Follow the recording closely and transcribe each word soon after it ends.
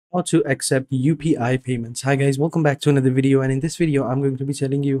How to accept UPI payments. Hi guys, welcome back to another video, and in this video I'm going to be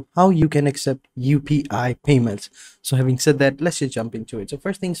telling you how you can accept UPI payments. So having said that, let's just jump into it. So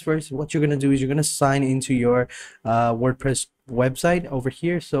first things first, what you're going to do is you're going to sign into your WordPress website over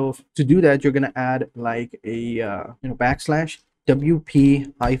here. So to do that, you're going to add like a backslash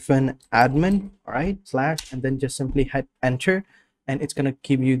WP hyphen admin, all right, slash, and then just simply hit enter, and it's going to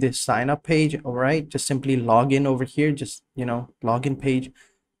give you this sign up page. All right, just simply log in over here, just login page,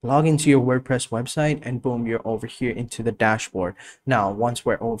 log into your WordPress website, and boom, you're over here into the dashboard. Now, once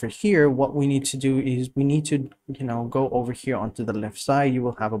we're over here, what we need to do is we need to, go over here onto the left side. You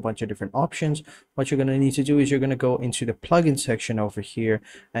will have a bunch of different options. What you're going to need to do is you're going to go into the plugin section over here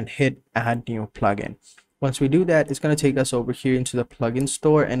and hit add new plugin. Once we do that, it's going to take us over here into the plugin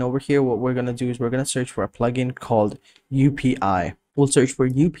store. And over here, what we're going to do is we're going to search for a plugin called UPI. We'll search for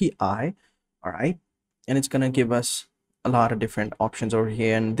UPI. All right. And it's going to give us a lot of different options over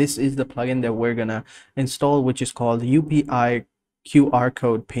here, and this is the plugin that we're gonna install, which is called UPI QR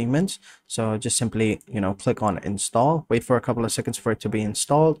code payments. So just simply click on install, wait for a couple of seconds for it to be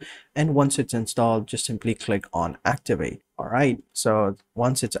installed, and once it's installed, just simply click on activate. All right, so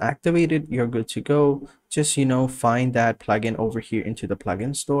once it's activated, you're good to go. Just find that plugin over here into the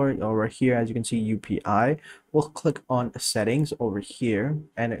plugin store. Over here, as you can see, UPI, we'll click on settings over here,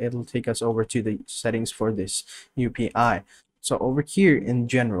 and it'll take us over to the settings for this UPI. So over here in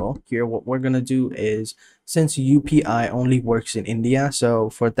general, here what we're gonna do is, since UPI only works in India, so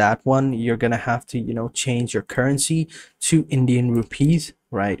for that one you're gonna have to change your currency to Indian rupees.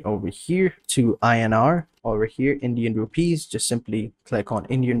 Right over here to INR, over here Indian rupees, just simply click on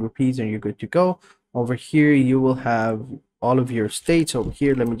Indian rupees and you're good to go. Over here you will have all of your states. Over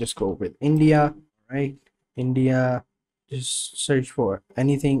here, let me just go with India. Right, India, just search for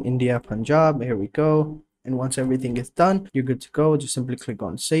anything India, Punjab. Here we go. And once everything is done, you're good to go. Just simply click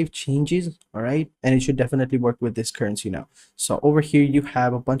on save changes. All right, and it should definitely work with this currency now. So over here you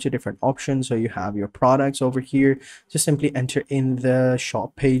have a bunch of different options. So you have your products over here. Just simply enter in the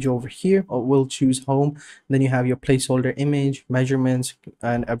shop page over here, or we'll choose home. Then you have your placeholder image, measurements,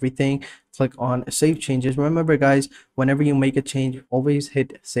 and everything. Click on save changes. Remember guys, whenever you make a change, always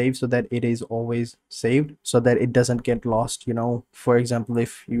hit save so that it is always saved, so that it doesn't get lost. For example,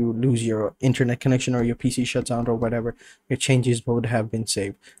 if you lose your internet connection or your PC shuts down or whatever, your changes would have been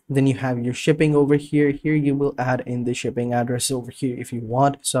saved. Then you have your shipping over here. Here you will add in the shipping address over here if you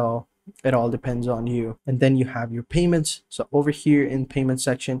want. So it all depends on you. And then you have your payments. So over here in payment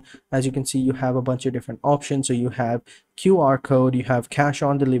section, as you can see, you have a bunch of different options. So you have QR code, you have cash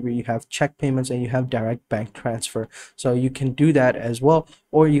on delivery, you have check payments, and you have direct bank transfer. So you can do that as well,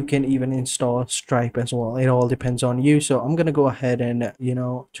 or you can even install Stripe as well. It all depends on you. So I'm gonna go ahead and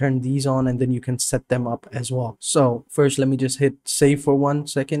turn these on, and then you can set them up as well. So first, let me just hit save for 1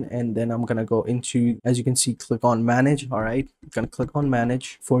 second, and then I'm gonna go into, as you can see, click on manage. All right, I'm gonna click on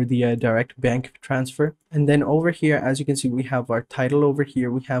manage for the direct bank transfer. And then over here, as you can see, we have our title over here,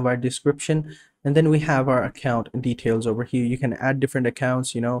 we have our description, and then we have our account details over here. You can add different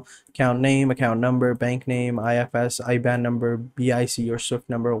accounts, account name, account number, bank name, IFS, IBAN number, BIC or SWIFT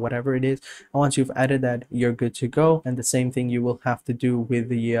number, or whatever it is. And once you've added that, you're good to go. And the same thing you will have to do with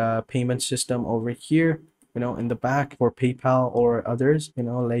the payment system over here, in the back for PayPal or others,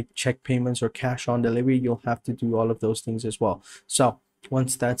 like check payments or cash on delivery. You'll have to do all of those things as well. So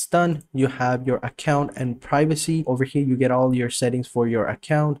once that's done, you have your account and privacy. Over here, you get all your settings for your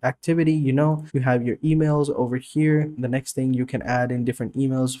account activity. You have your emails over here. The next thing, you can add in different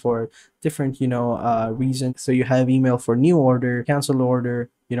emails for different, reasons. So you have email for new order, cancel order,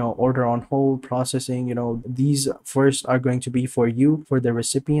 order on hold, processing. These first are going to be for you, for the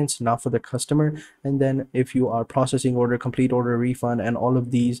recipients, not for the customer. And then if you are processing order, complete order, refund, and all of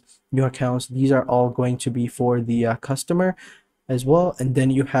these new accounts, these are all going to be for the customer as well. And then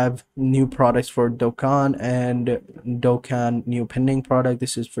you have new products for Dokan, and Dokan new pending product.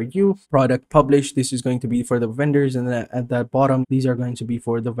 This is for you. Product published. This is going to be for the vendors, and then at that bottom, these are going to be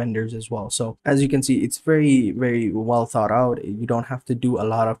for the vendors as well. So as you can see, it's very, very well thought out. You don't have to do a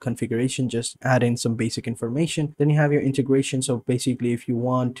lot of configuration, just add in some basic information. Then you have your integration. So basically, if you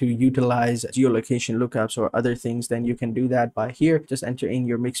want to utilize geolocation lookups or other things, then you can do that by here. Just enter in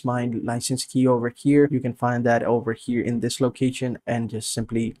your Mixmind license key over here. You can find that over here in this location, and just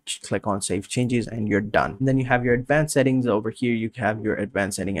simply click on save changes and you're done. And then you have your advanced settings over here. You have your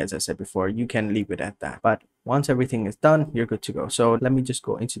advanced setting. As I said before, you can leave it at that, but once everything is done, you're good to go. So let me just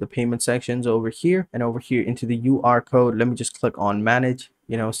go into the payment sections over here, and over here into the UR code, let me just click on manage.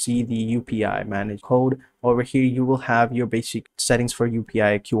 see the UPI Manage Code. Over here you will have your basic settings for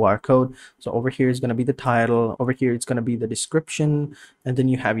UPI QR code. So over here is going to be the title, over here it's going to be the description, and then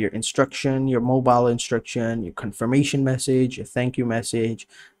you have your instruction, your mobile instruction, your confirmation message, your thank you message,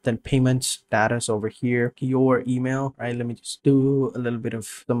 then payment status over here, your email. Right, let me just do a little bit of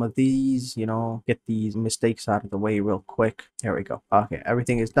some of these, get these mistakes out of the way real quick. There we go. Okay,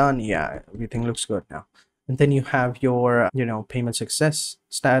 everything is done. Yeah, everything looks good now. And then you have your payment success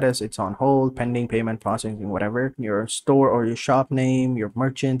status. It's on hold, pending payment processing, whatever. Your store or your shop name, your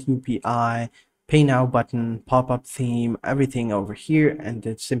merchant UPI, pay now button, pop-up theme, everything over here, and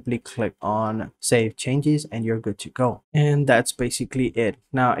then simply click on save changes and you're good to go. And that's basically it.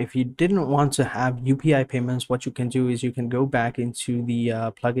 Now if you didn't want to have UPI payments, what you can do is you can go back into the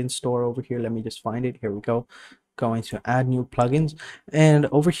plugin store over here. Let me just find it. Here we go. Going to add new plugins, and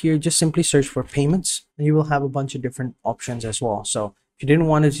over here just simply search for payments and you will have a bunch of different options as well. So if you didn't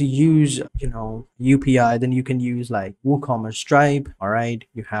want to use UPI, then you can use like WooCommerce, Stripe. All right,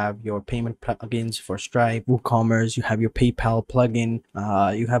 you have your payment plugins for Stripe, WooCommerce, you have your PayPal plugin,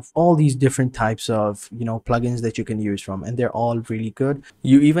 you have all these different types of plugins that you can use from, and they're all really good.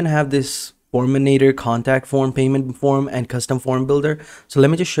 You even have this Forminator contact form, payment form, and custom form builder. So let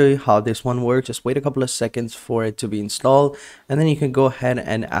me just show you how this one works. Just wait a couple of seconds for it to be installed, and then you can go ahead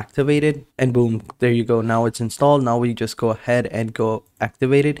and activate it, and boom, there you go. Now it's installed. Now we just go ahead and go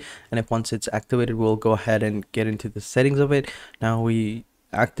activate it, and if once it's activated, we'll go ahead and get into the settings of it. Now we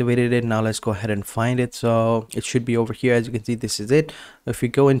activated it. Now let's go ahead and find it. So it should be over here. As you can see, this is it. If we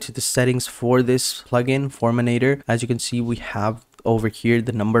go into the settings for this plugin Forminator, as you can see, we have over here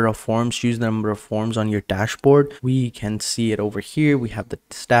the number of forms. Choose the number of forms on your dashboard. We can see it over here. We have the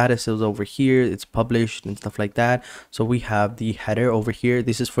status is over here, it's published and stuff like that. So we have the header over here.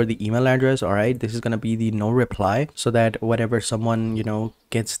 This is for the email address. All right, this is going to be the no reply, so that whatever someone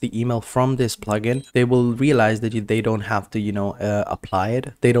gets the email from this plugin, they will realize that they don't have to apply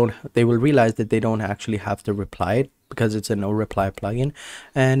it. They will realize that they don't actually have to reply it, because it's a no reply plugin.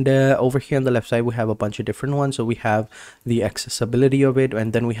 And over here on the left side we have a bunch of different ones. So we have the accessibility of it,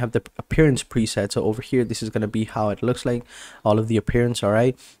 and then we have the appearance preset. So over here, this is going to be how it looks like, all of the appearance. All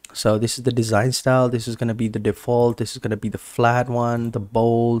right, so this is the design style. This is going to be the default. This is going to be the flat one, the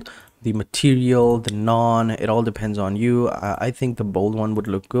bold, the material, the non, it all depends on you. I think the bold one would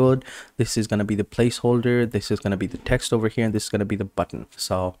look good. This is going to be the placeholder, this is going to be the text over here, and this is going to be the button.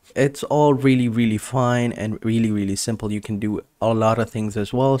 So it's all really fine and really simple. You can do a lot of things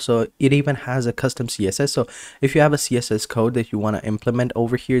as well. So it even has a custom CSS. So if you have a CSS code that you want to implement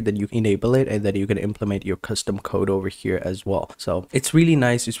over here, then you enable it, and then you can implement your custom code over here as well. So it's really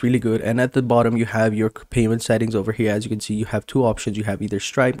nice, it's really good. And at the bottom you have your payment settings over here. As you can see, you have two options. You have either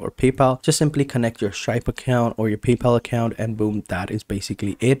Stripe or PayPal. Just simply connect your Stripe account or your PayPal account, and boom, that is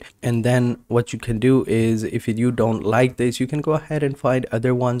basically it. And then what you can do is, if you don't like this, you can go ahead and find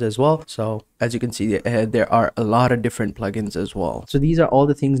other ones as well. So as you can see, there are a lot of different plugins as well. So these are all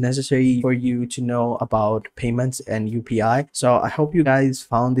the things necessary for you to know about payments and UPI. So I hope you guys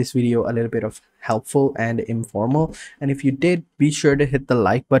found this video a little bit of helpful and informal, and if you did, be sure to hit the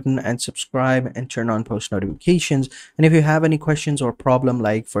like button and subscribe and turn on post notifications. And if you have any questions or problem,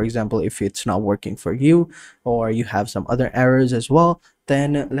 like for example if it's not working for you or you have some other errors as well,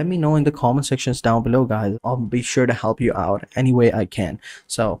 then let me know in the comment sections down below, guys. I'll be sure to help you out any way I can.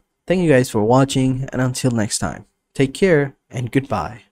 So thank you guys for watching, and until next time, take care and goodbye.